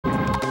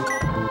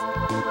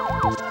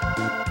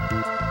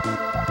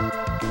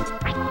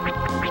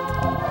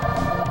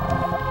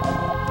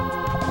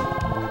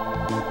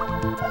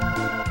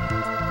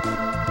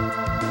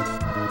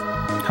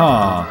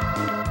Huh.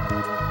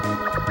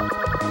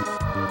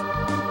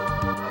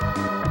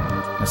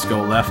 Let's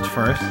go left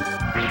first.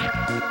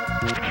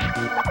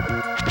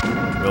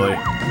 Really?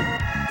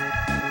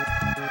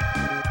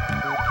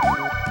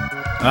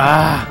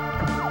 Ah!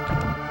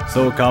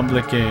 So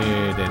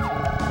complicated.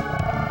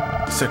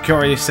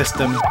 Security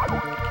system.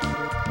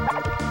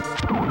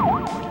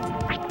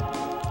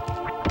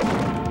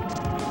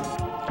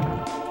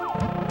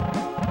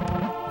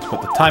 Let's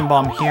put the time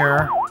bomb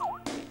here.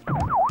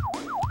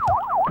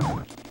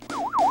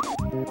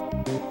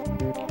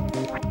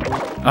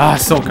 Ah,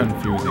 so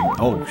confusing.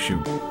 Oh,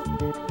 shoot.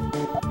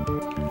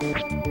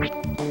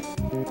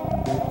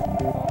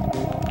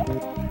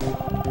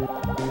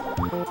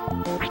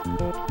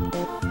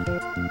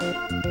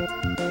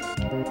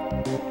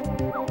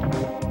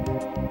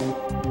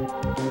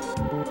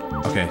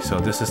 Okay,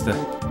 so this is the...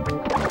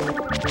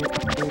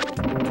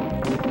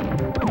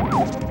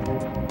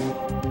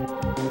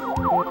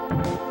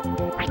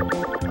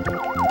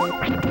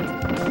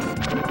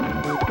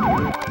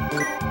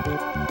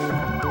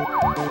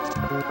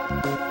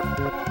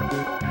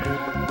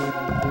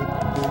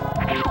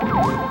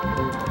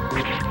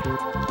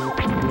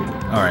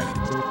 Alright.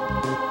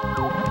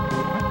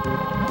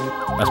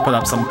 Let's put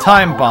up some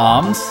time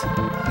bombs.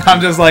 I'm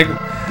just like,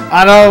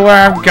 I don't know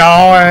where I'm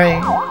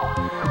going.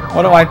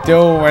 What do I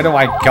do? Where do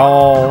I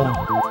go?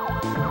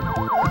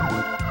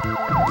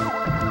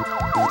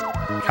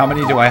 How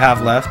many do I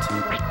have left?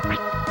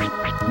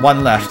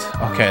 One left.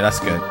 Okay, that's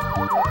good.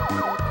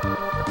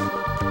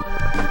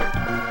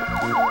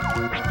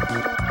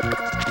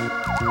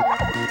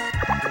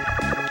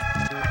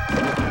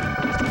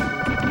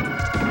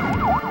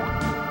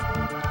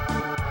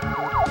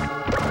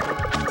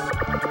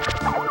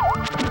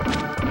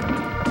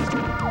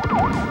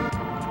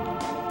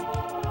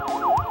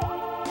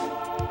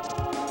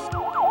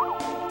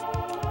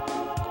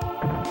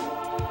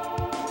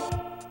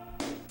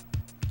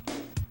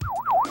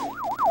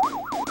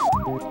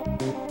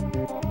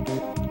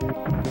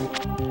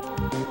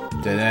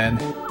 Dead end.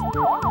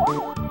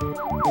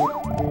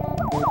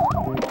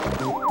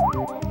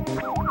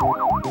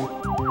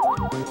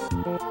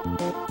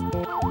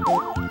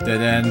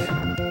 Dead end.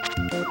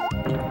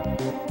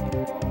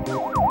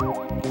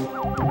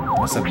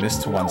 Must have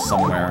missed one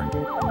somewhere.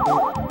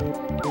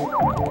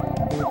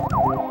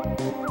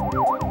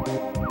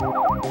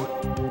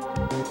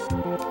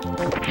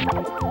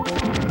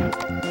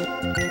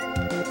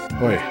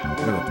 Boy,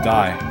 I'm gonna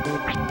die.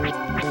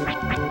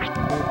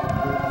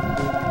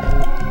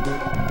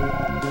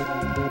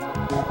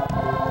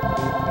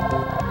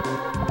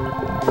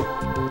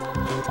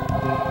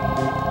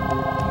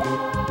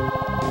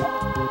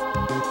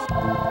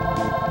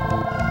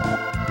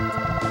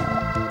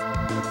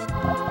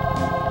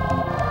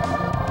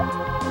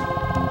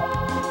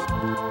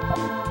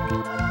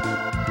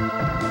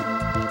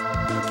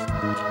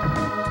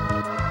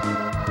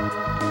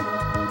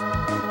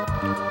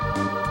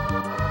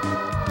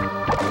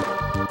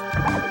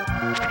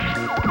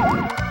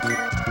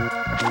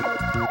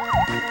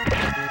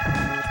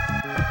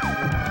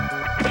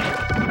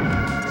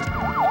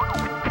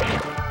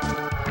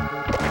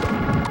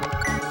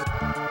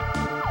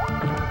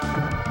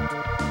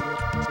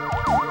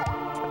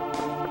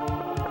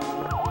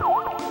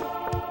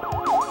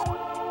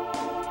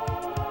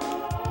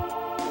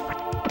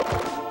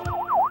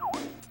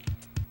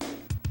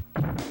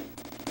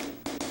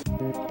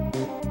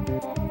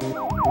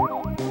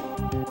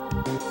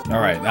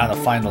 Alright, now to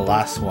find the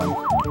last one.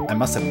 I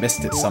must have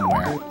missed it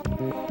somewhere.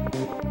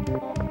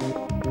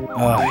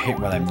 Oh, I hate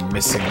when I'm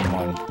missing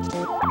one.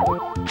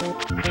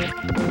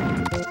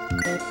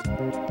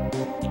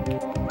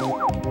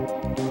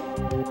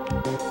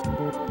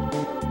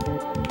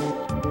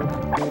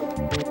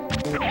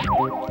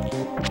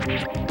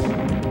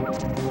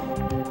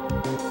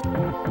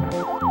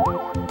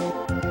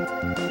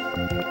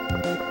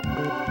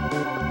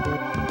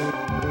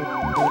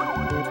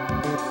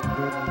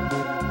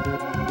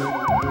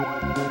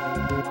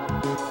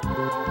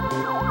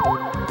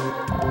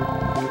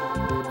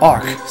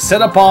 Ark,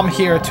 set a bomb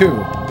here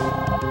too.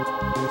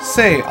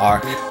 Say,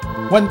 Ark,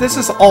 when this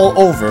is all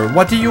over,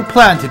 what do you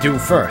plan to do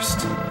first?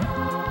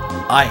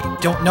 I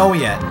don't know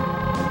yet.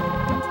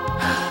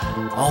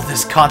 All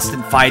this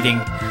constant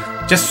fighting,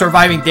 just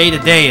surviving day to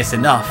day is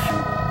enough.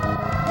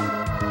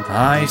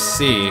 I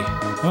see.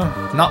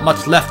 Not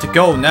much left to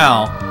go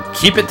now.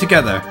 Keep it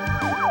together.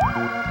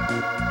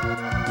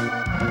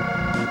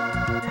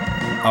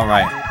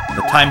 Alright,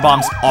 the time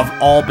bombs have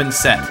all been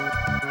set.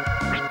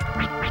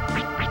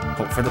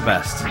 Hope for the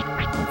best.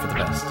 Hope for the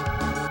best.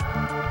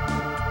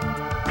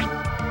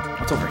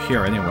 What's over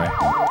here anyway?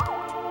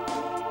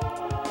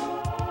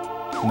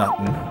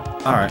 Nothing.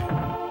 Alright.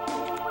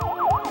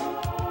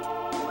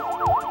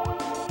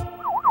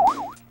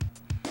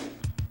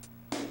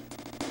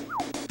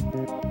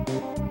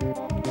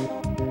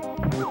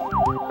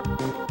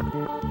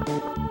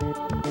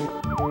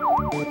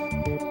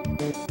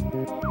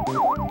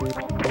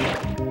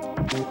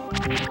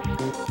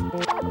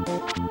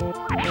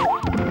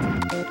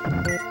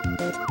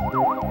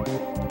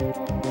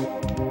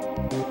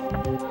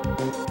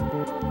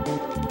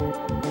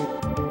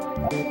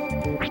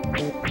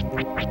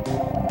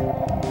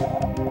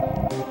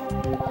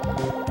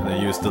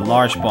 the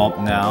large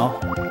bomb now.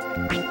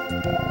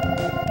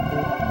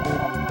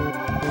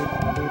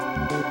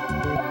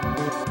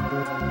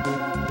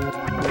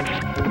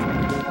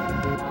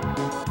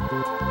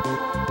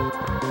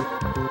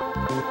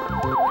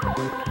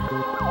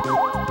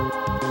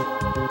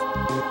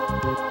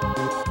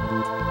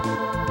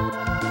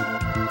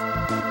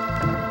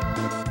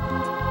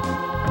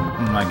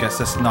 I guess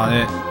that's not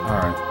it.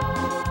 Alright.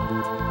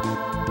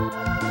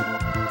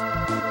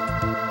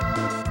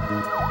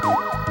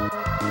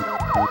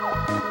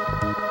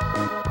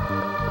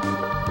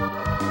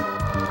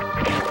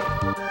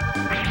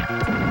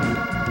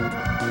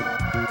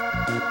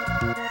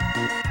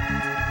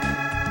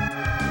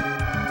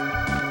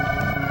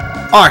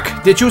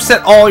 Ark, did you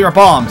set all your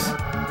bombs?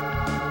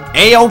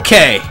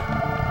 A-okay.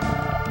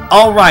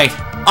 Alright,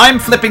 I'm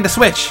flipping the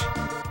switch.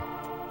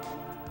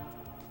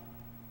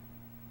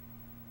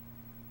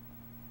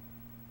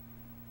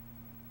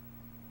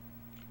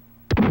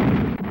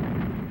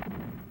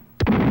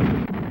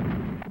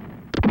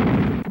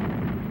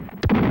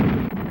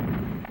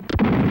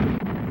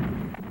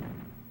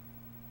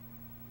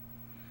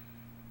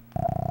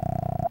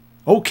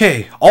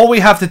 Okay, all we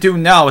have to do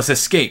now is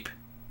escape.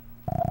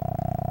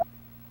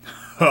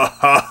 Ha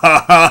ha ha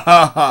ha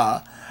ha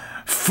ha!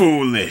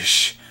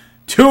 Foolish.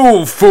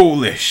 Too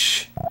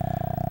foolish.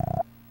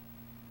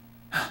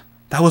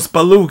 That was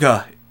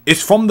Beluga.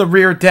 It's from the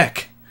rear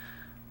deck.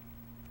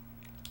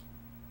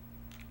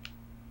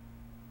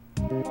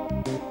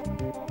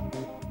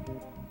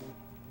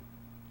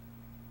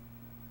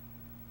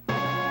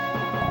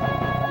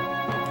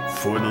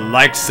 For the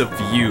likes of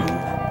you,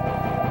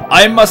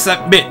 I must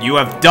admit you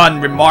have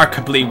done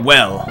remarkably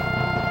well.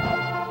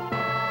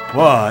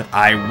 But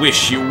I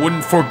wish you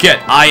wouldn't forget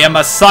I am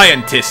a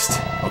scientist,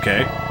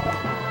 okay?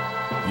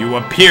 You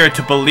appear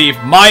to believe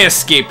my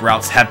escape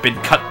routes have been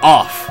cut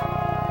off.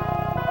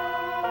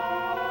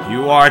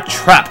 You are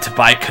trapped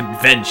by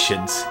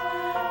conventions.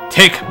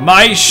 Take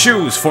my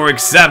shoes, for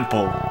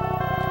example.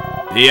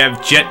 They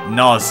have jet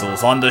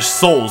nozzles on the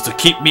soles to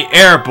keep me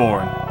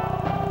airborne.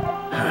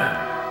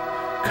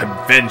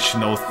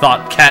 Conventional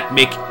thought can't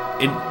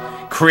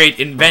create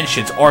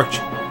inventions or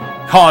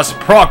cause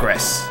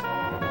progress.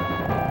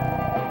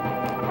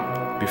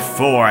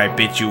 Before I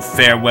bid you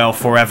farewell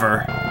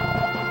forever,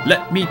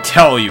 let me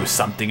tell you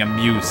something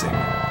amusing.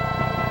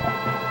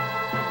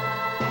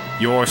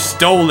 Your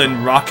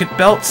stolen rocket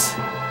belts?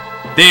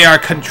 They are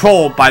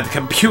controlled by the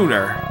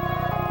computer.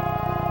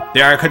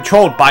 They are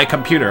controlled by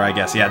computer, I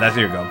guess. Yeah, there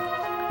you go.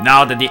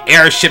 Now that the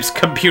airship's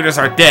computers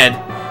are dead,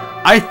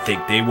 I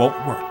think they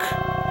won't work.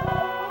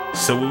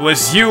 So it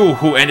was you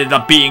who ended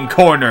up being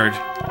cornered.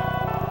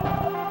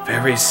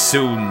 Very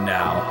soon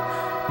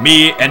now,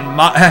 me and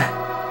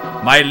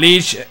my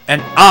liege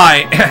and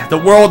I, the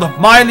world of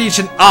my liege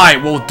and I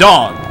will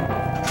dawn.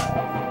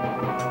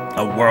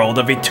 A world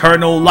of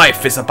eternal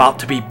life is about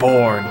to be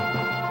born.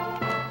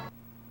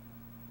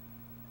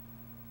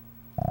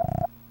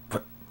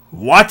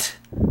 What?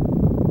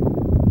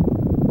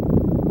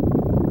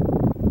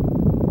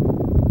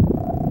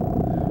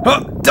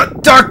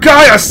 Dark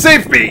Gaia,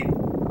 save me!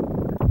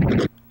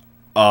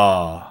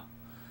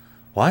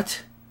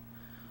 What?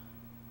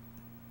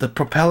 The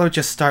propeller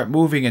just started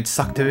moving and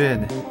sucked it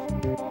in.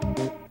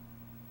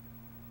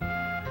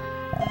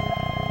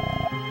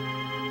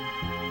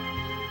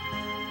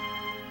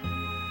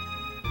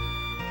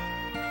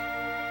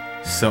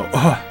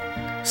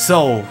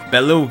 So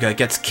Beluga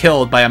gets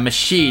killed by a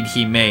machine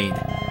he made.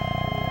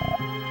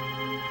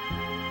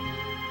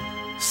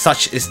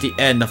 Such is the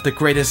end of the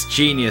greatest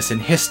genius in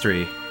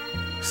history.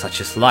 Such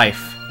is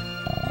life.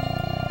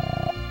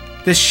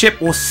 This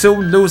ship will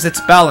soon lose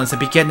its balance and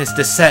begin its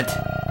descent.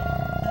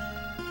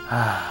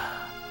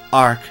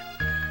 Ark,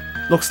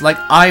 looks like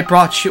I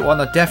brought you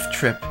on a death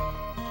trip.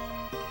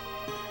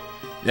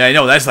 Yeah, I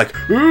know, that's like...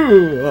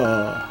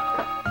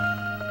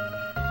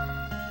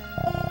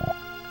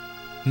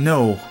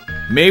 No,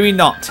 maybe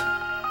not.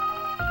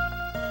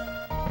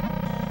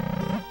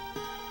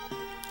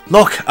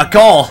 Look, a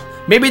gull!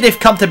 Maybe they've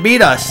come to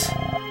meet us!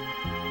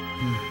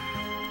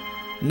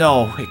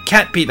 No, it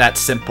can't be that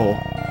simple.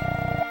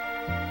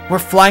 We're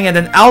flying at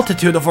an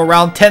altitude of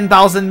around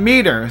 10,000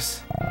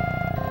 meters.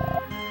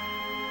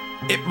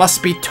 It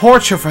must be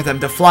torture for them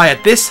to fly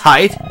at this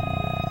height.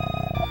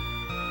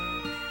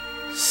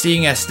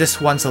 Seeing as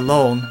this one's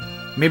alone,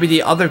 maybe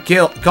the other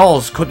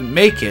gulls couldn't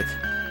make it.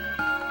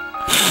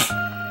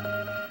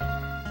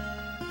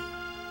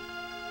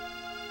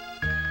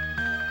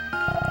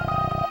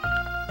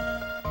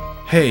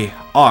 Hey,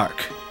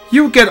 Ark,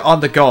 you get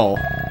on the gull.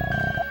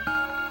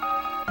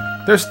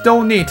 There's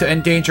no need to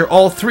endanger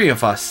all three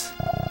of us.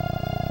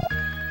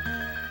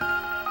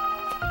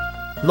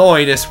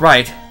 Lloyd is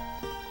right.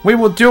 We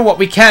will do what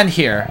we can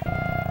here.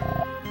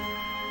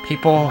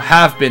 People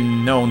have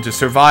been known to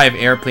survive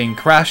airplane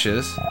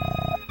crashes.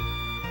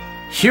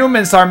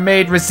 Humans are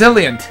made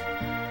resilient.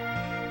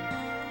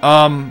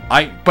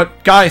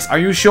 But guys, are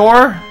you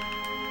sure?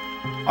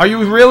 Are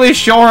you really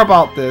sure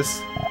about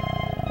this?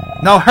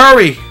 Now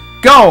hurry!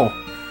 Go!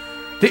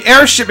 The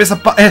airship is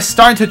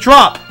starting to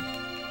drop!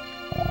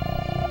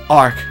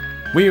 Ark,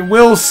 we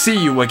will see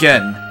you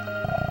again.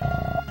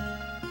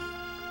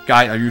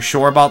 Guy, are you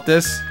sure about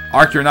this?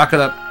 Ark, you're not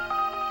gonna...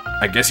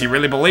 I guess he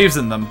really believes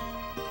in them.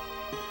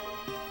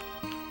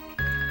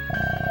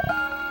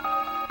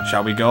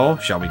 Shall we go?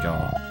 Shall we go?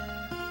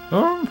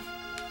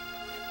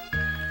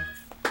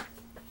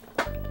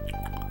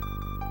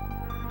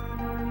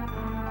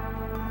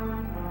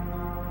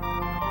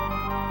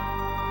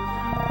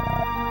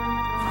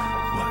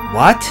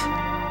 What?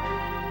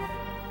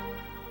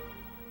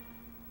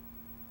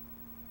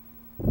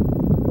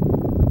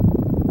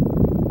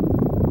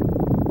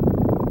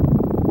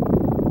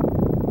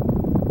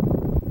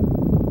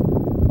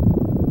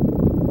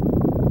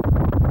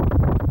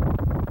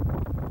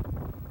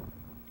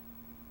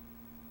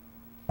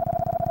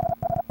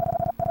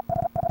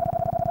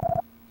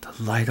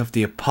 The light of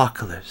the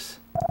apocalypse.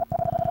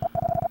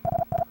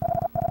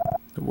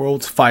 The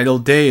world's final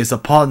day is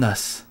upon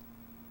us.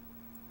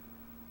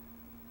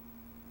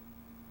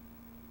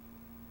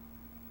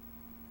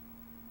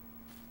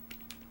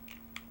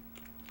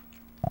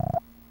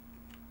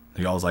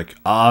 I was like,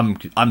 I'm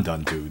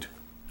done, dude.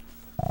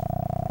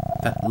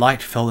 That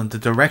light fell in the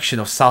direction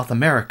of South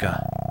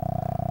America.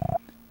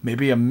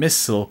 Maybe a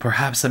missile,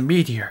 perhaps a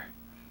meteor.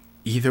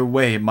 Either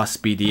way, it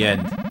must be the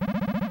end.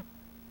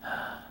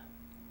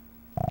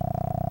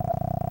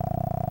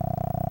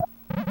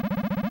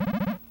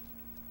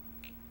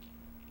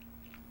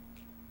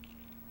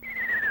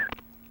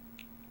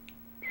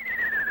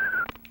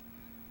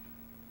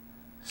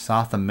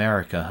 South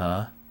America,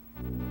 huh?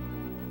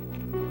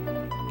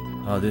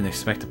 Oh, didn't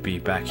expect to be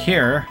back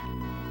here.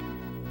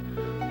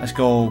 Let's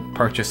go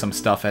purchase some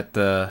stuff at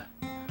the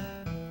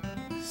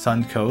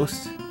Sun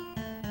Coast.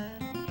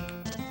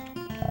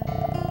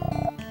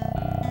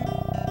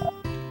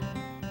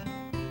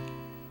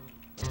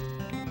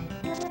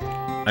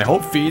 I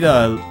hope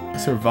Vida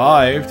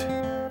survived.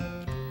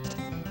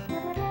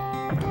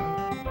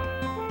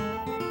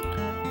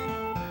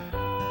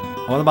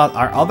 What about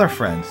our other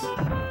friends?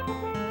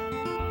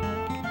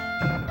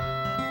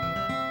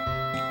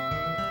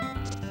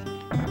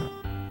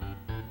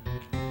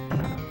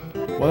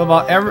 What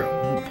about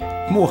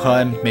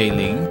Muhe and Mei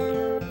Ling?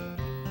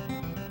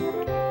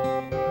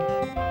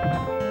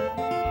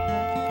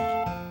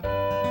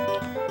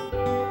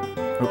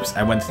 Oops,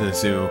 I went to the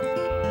zoo.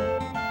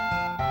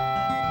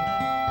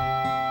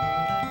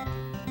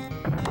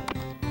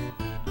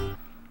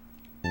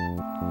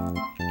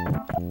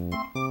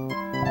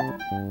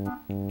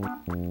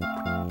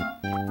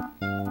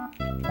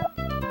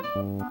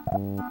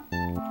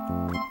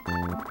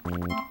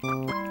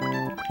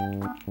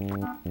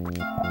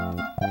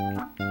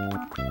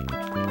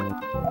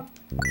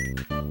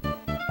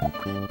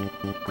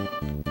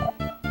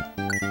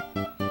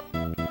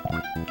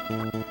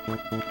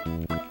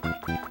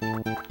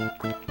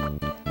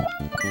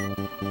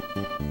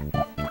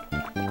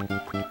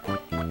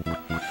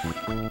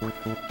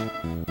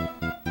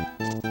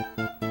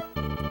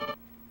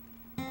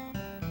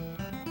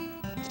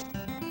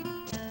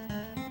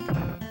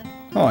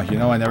 Oh, you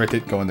know, I never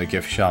did go in the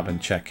gift shop and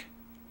check.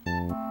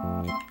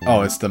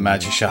 Oh, it's the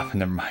magic shop,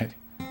 never mind.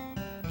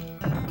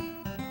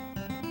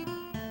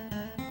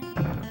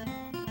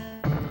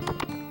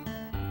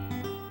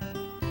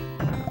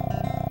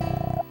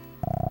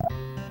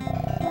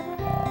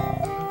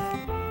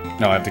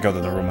 No, I have to go to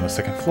the room on the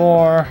second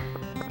floor.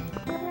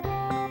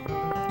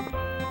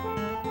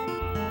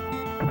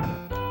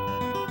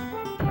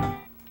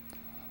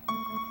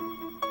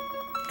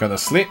 Go to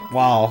sleep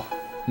while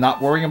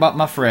not worrying about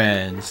my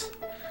friends.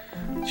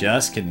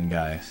 Just kidding,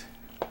 guys.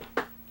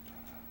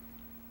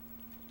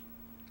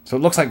 So it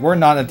looks like we're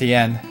not at the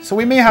end. So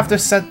we may have to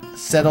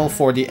settle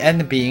for the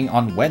end being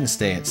on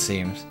Wednesday, it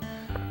seems.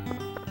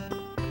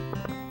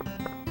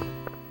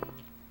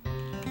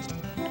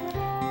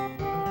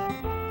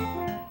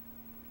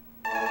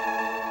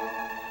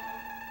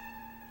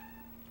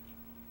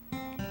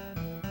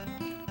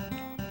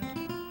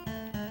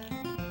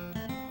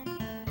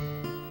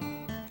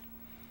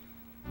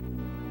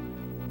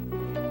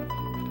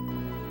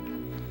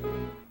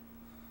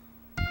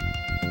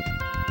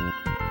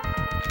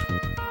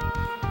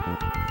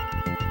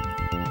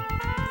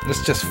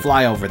 Let's just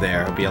fly over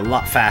there. It'll be a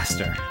lot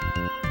faster.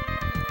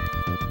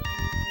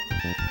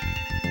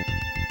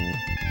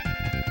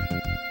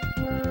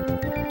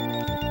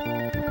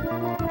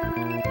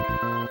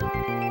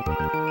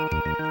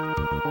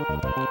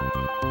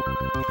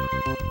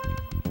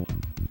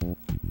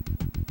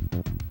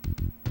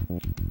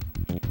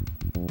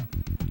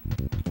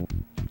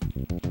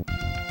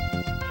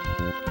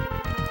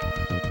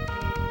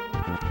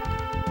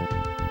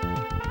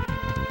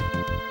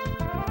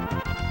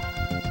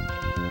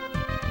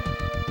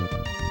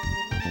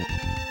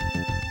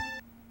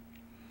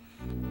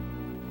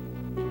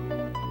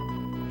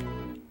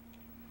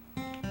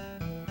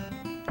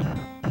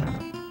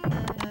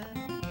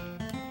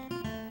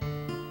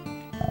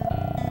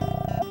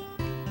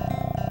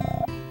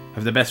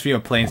 Have the best view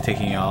of planes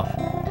taking off.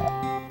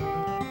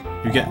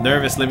 You get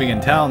nervous living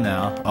in town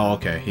now. Oh,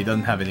 okay. He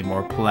doesn't have any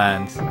more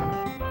plans.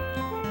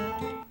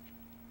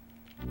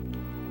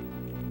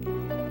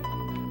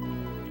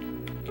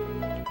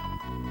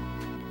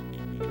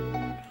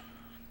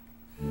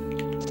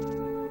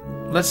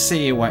 let's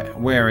see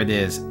where it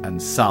is in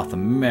South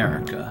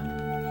America.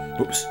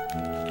 Oops.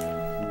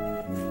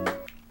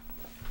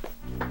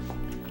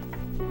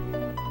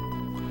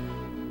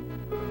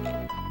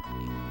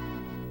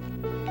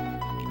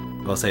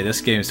 I'll say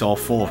this game is all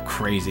full of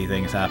crazy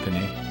things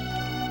happening.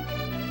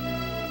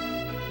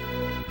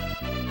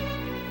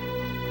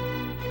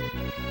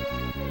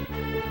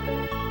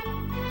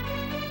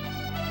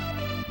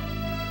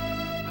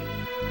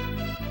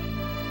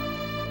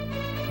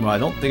 Well, I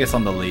don't think it's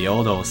on the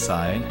Leoto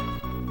side.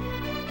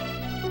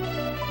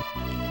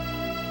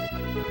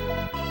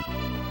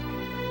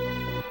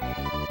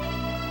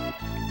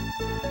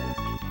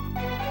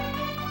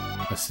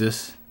 What's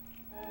this?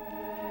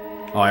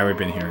 Oh, I already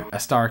been here.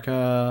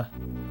 Astarca.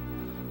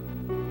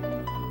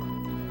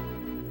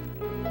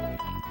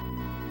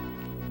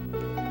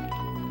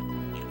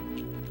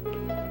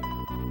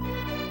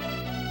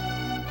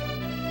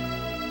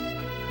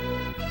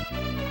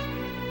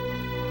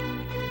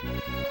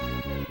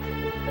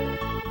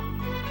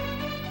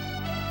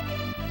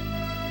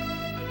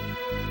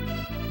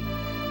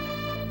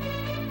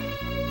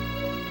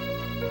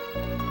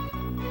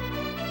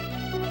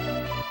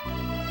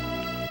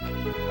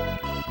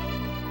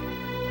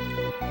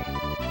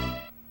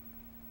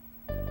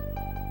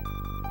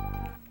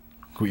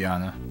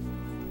 Guyana.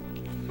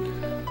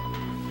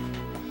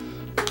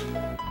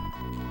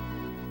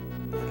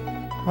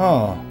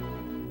 Oh.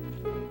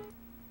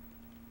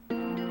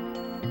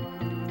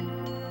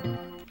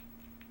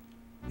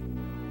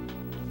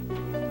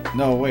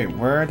 No, wait,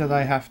 where did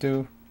I have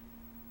to?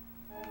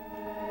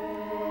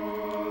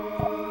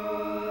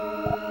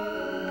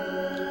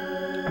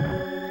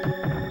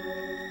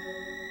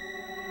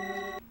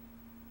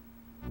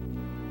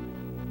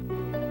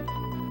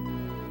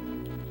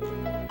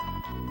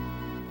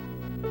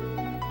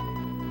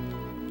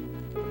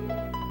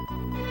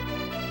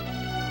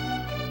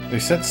 They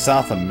said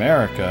South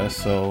America,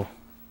 so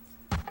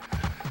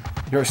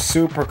you're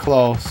super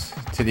close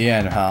to the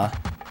end, huh?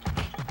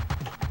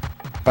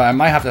 But I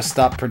might have to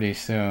stop pretty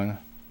soon.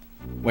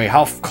 Wait,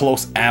 how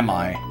close am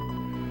I?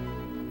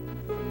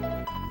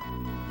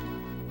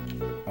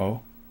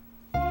 Oh?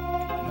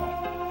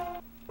 No.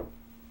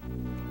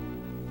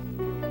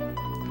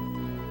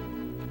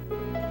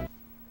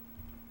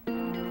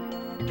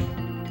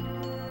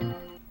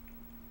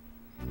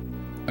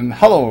 And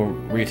hello,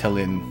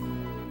 Ritalin.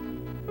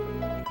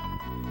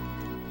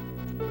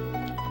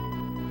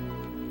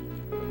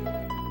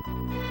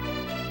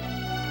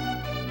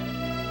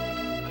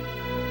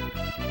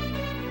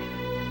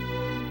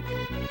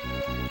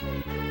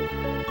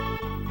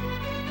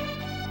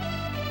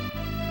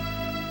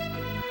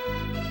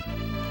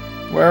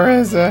 Where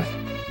is it?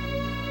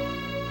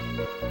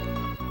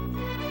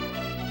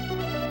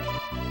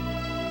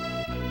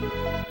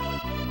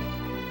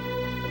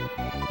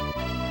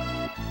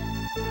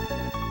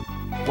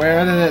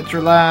 Where did it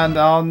land?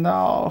 Oh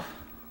no.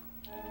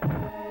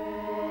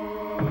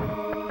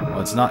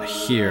 Well, it's not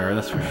here,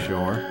 that's for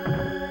sure.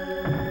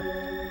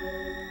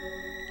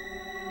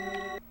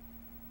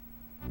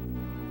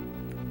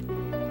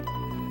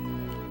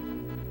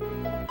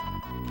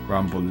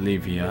 From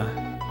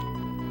Bolivia.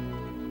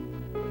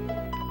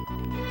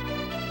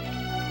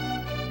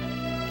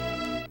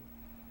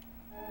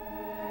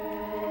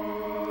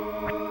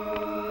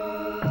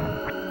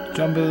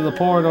 Jump into the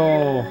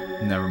portal!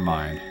 Never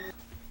mind.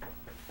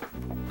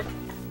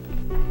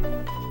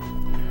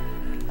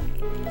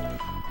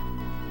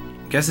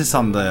 Guess it's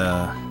on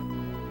the...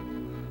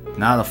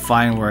 Now to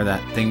find where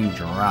that thing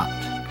dropped.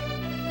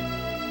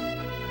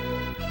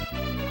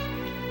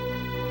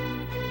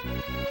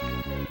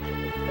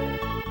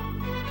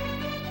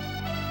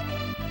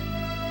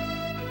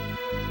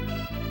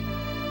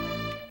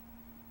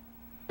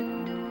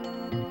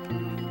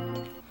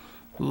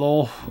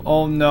 Lol.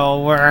 Oh no,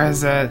 where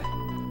is it?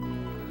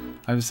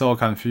 I'm so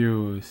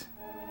confused.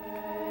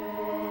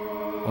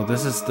 Well,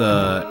 this is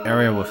the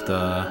area with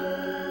the...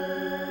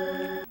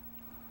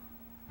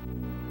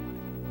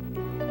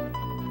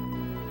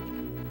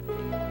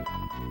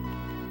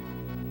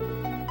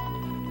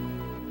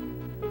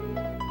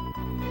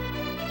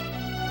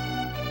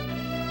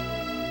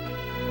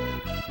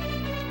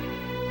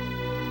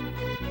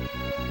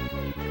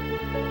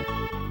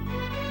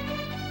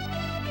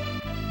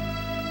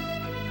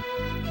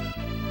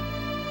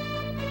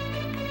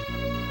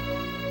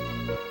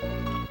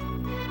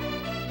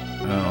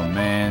 Oh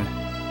man.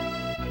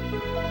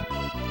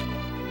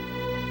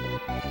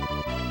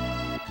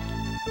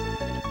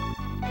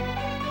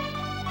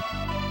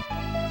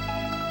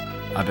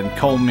 I've been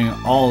combing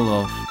all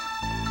of...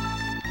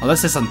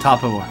 Unless it's on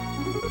top of...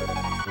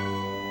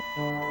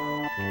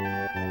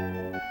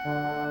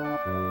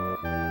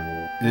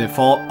 Did it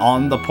fall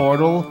on the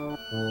portal?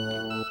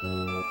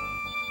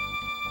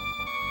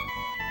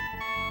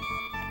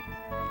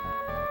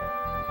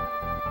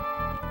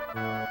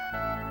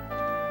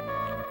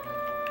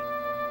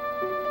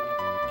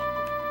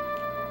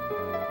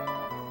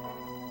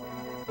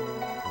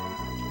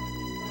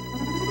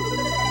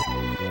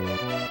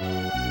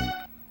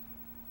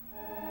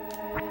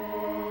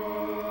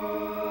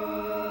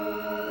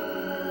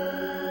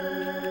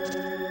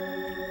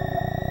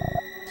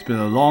 It's been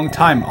a long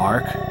time,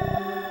 Ark.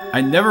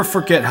 I never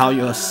forget how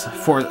you,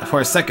 for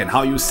a second,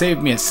 how you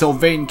saved me at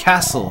Sylvain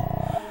Castle.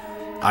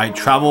 I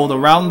traveled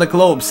around the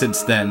globe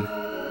since then.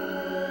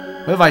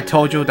 What if I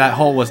told you that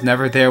hole was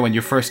never there when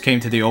you first came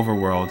to the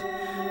overworld?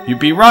 You'd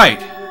be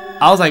right.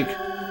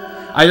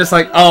 I just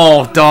like,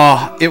 oh,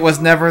 duh, it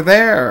was never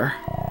there.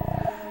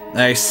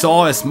 I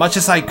saw as much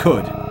as I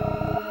could.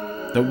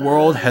 The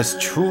world has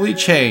truly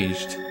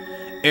changed.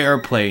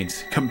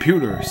 Airplanes,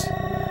 computers.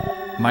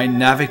 My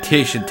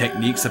navigation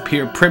techniques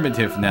appear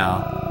primitive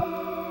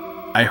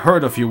now. I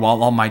heard of you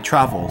while on my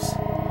travels.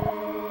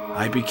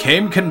 I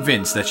became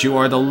convinced that you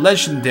are the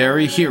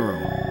legendary hero.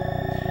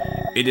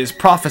 It is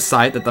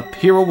prophesied that the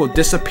hero will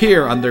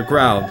disappear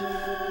underground.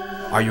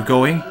 Are you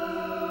going?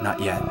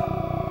 Not yet.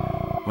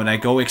 When I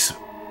go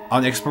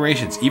on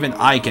explorations, even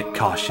I get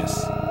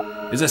cautious.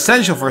 It's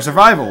essential for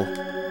survival.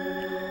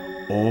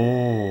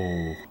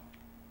 Oh.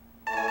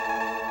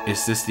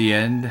 Is this the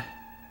end?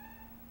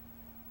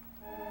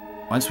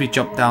 Once we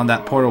jump down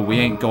that portal, we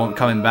ain't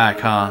coming back,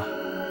 huh?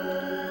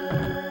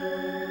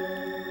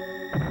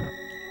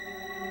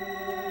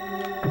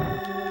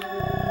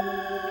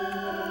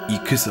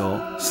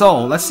 Ikuzo.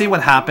 So, let's see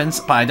what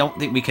happens, but I don't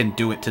think we can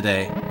do it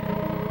today.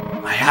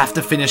 I have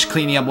to finish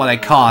cleaning up what I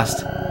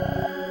caused.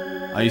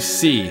 I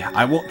see.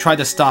 I won't try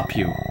to stop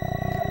you.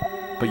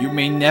 But you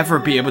may never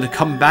be able to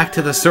come back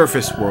to the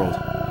surface world.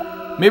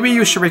 Maybe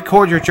you should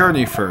record your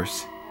journey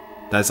first.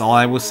 That's all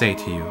I will say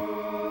to you.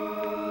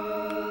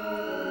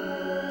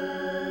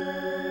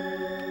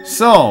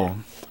 So,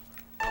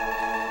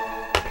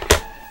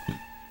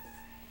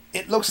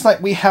 it looks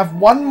like we have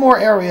one more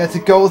area to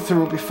go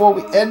through before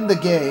we end the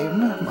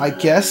game, I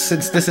guess,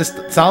 since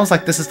sounds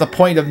like this is the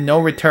point of no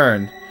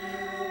return.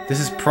 This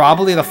is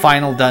probably the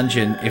final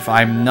dungeon, if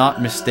I'm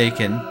not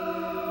mistaken.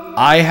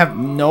 I have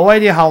no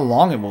idea how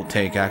long it will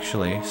take,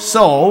 actually.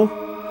 So,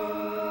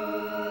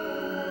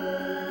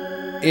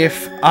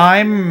 if I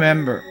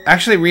remember...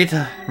 Actually,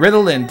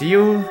 Ritalin,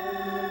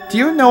 do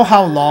you know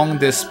how long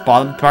this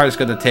bottom part is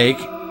going to take?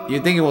 You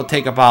think it will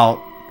take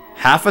about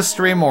half a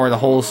stream or the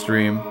whole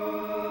stream?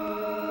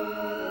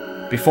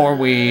 Before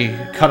we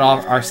cut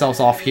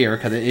ourselves off here,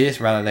 because it is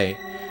rather late.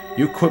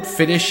 You could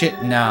finish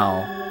it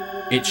now.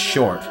 It's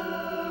short.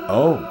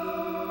 Oh.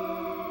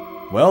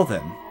 Well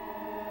then.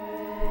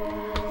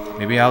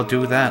 Maybe I'll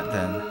do that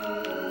then.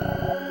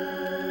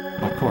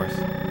 Of course.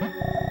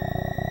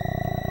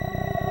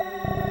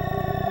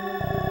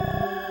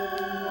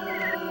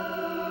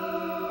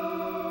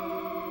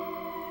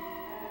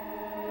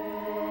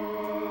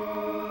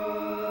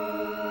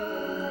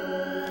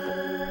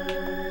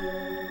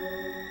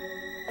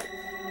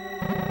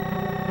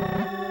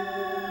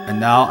 And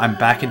now I'm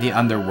back in the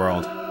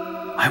underworld.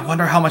 I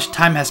wonder how much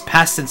time has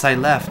passed since I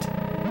left.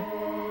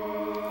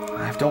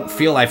 I don't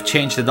feel I've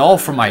changed at all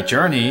from my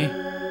journey.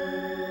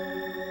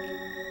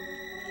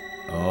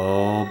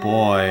 Oh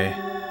boy.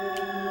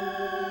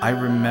 I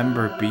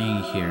remember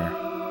being here.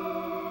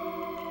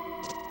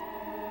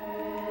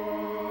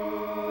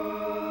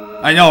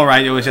 I know,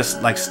 right? It was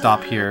just like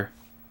stop here.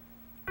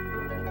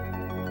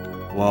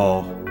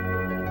 Whoa.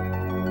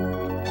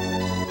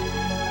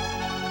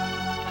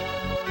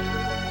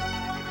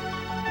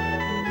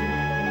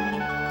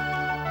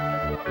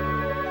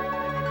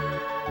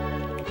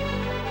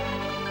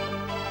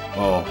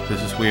 Oh,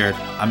 this is weird.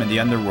 I'm in the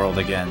underworld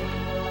again.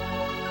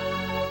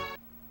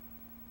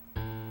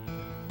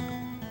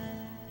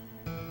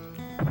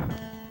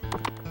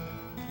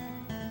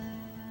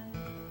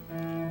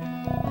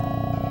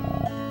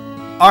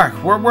 Ark,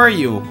 where were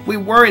you? We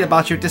worried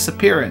about your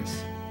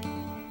disappearance.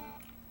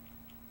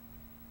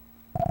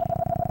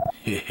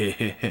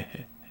 If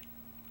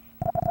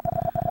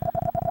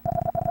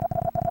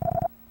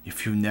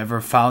you never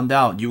found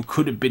out, you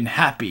could have been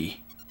happy.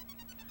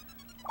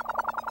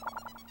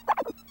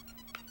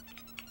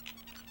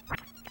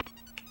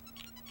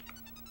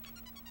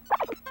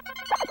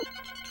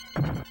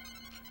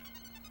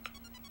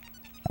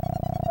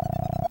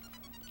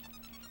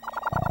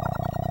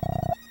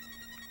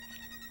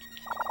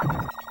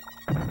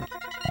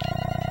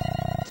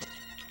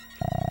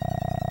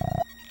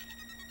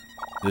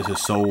 This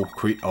is so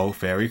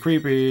very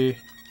creepy.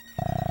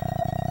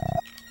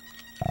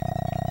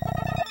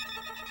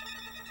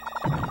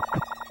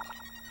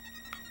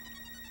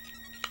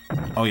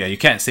 Oh yeah, you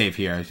can't save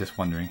here, I was just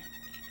wondering.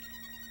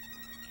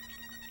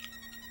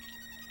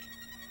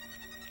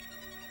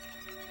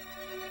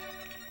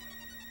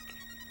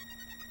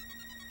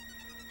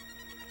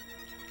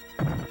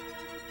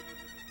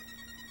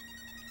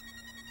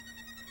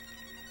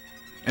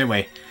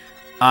 Anyway,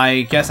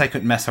 I guess I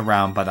could mess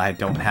around, but I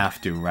don't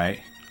have to, right?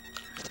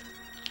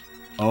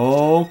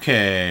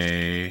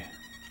 Okay.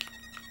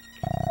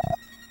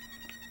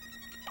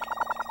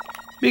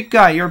 Big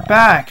guy, you're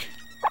back!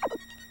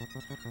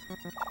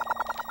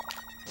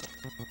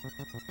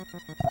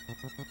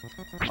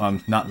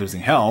 I'm not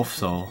losing health,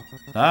 so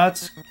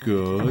that's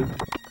good.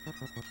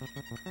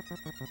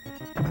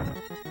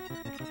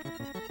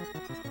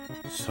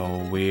 So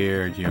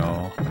weird,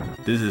 yo.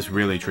 This is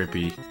really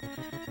trippy.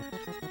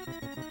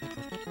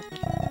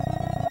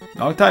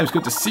 Long time, it's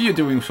good to see you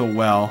doing so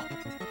well.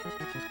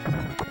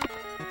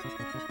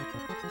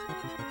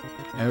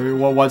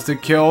 Everyone wants to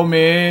kill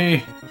me.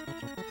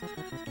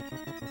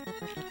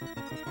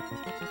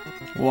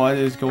 What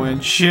is going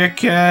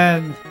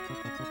chicken?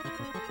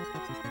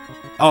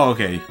 Oh,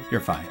 okay,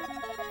 you're fine.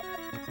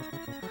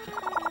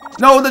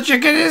 No, the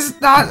chicken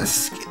is not.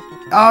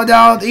 Oh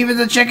no, even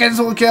the chickens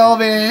will kill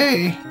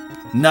me.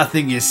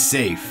 Nothing is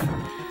safe.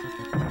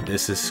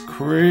 This is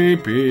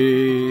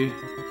creepy.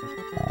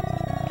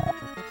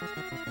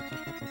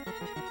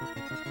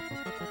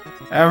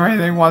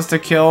 Everything wants to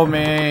kill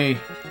me.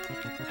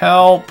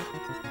 Help.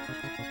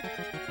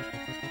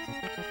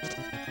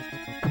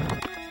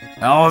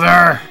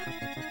 Elder.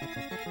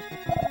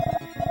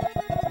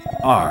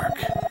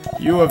 Ark,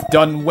 you have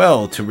done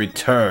well to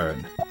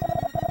return.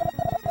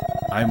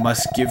 I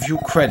must give you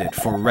credit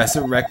for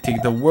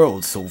resurrecting the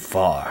world so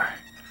far.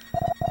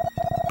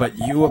 But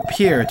you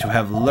appear to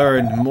have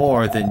learned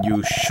more than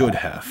you should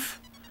have.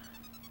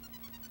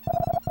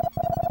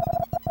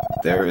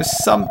 There is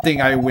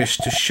something I wish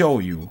to show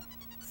you.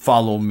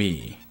 Follow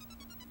me.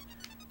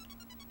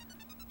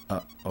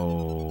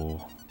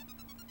 Uh-oh.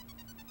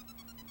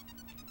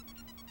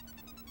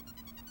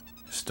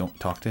 Just don't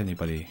talk to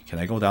anybody. Can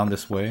I go down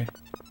this way?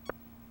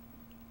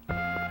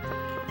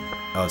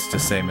 Oh, it's the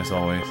same as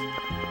always.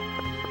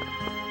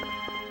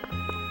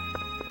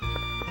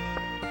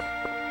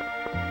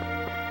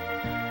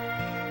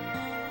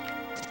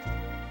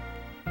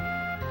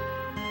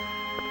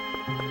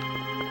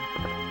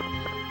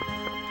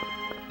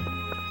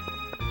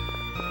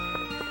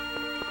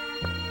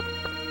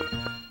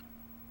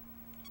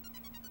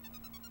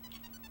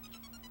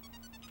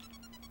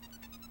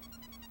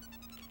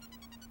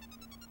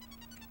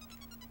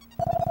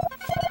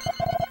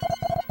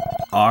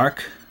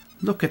 Ark,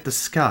 look at the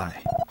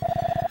sky.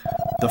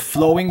 The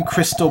flowing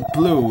crystal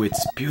blue,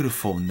 it's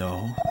beautiful,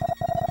 no?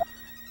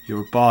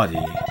 Your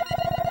body.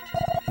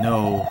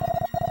 No.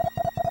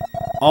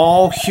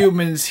 All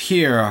humans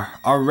here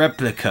are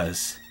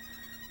replicas,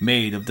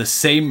 made of the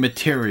same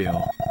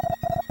material.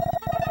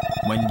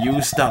 When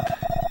used up,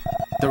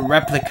 the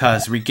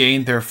replicas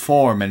regain their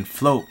form and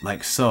float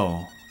like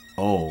so.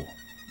 Oh,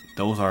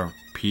 those are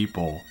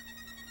people.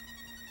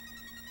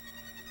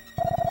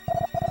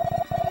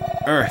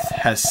 Earth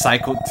has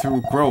cycled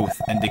through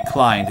growth and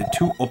decline to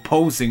two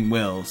opposing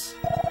wills.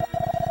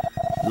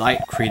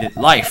 Light created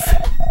life,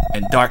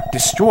 and dark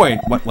destroyed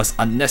what was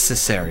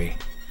unnecessary.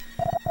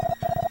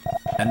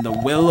 And the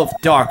will of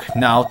dark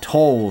now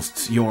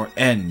tolls your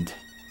end.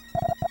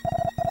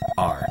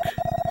 Ark,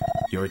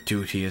 your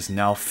duty is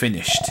now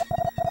finished.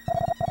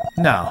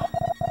 Now,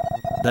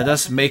 let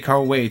us make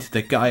our way to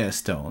the Gaia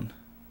Stone.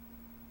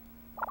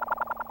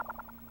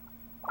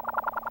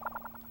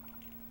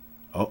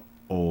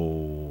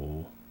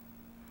 Uh-oh.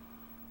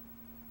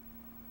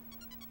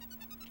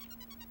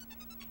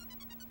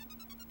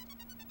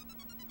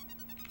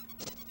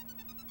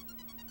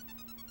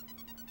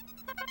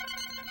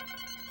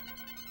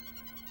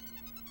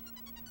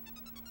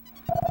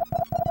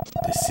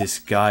 This is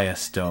Gaia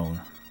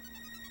Stone.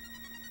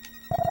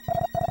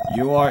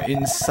 You are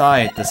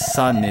inside the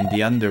sun in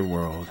the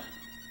underworld.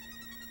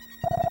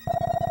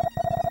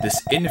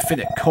 This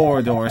infinite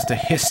corridor is the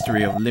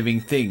history of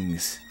living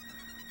things.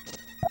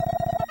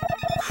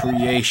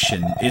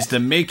 Creation is the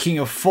making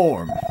of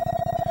form.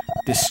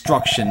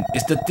 Destruction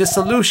is the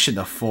dissolution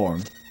of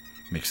form.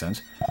 Makes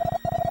sense.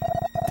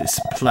 This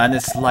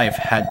planet's life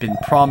had been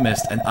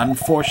promised an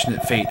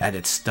unfortunate fate at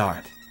its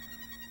start.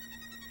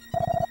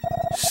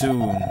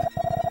 Soon,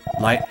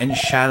 light and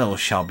shadow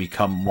shall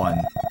become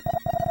one.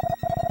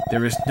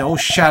 There is no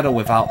shadow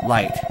without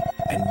light,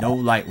 and no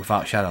light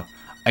without shadow.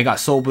 I got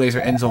Soul Blazer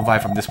Enzo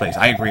vibe from this place,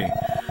 I agree.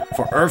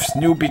 For Earth's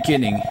new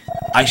beginning,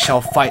 I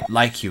shall fight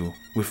like you,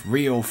 with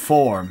real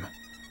form.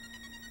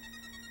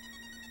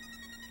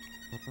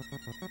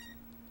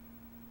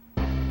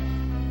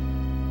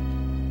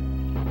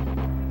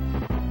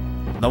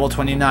 Level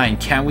 29,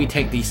 can we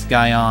take this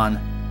guy on?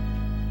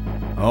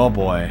 Oh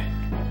boy.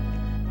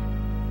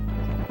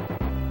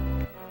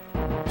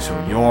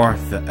 So you're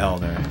the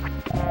Elder.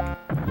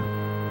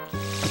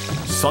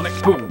 Sonic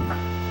Boom!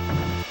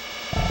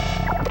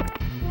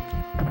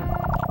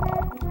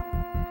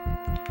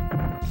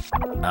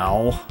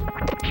 Ow.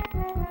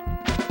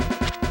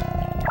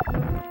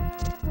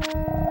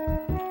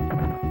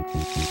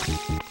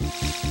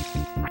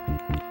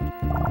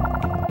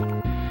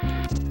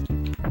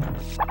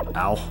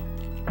 Ow.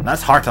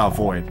 That's hard to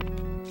avoid.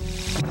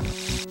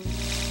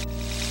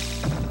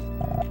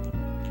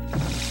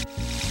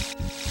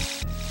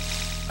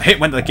 I hate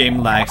when the game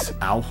lags.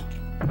 Ow.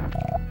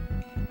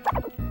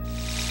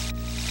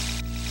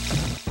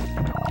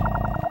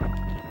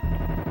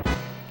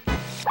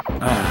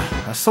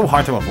 That's so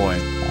hard to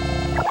avoid.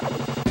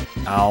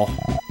 Ow.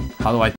 How do I...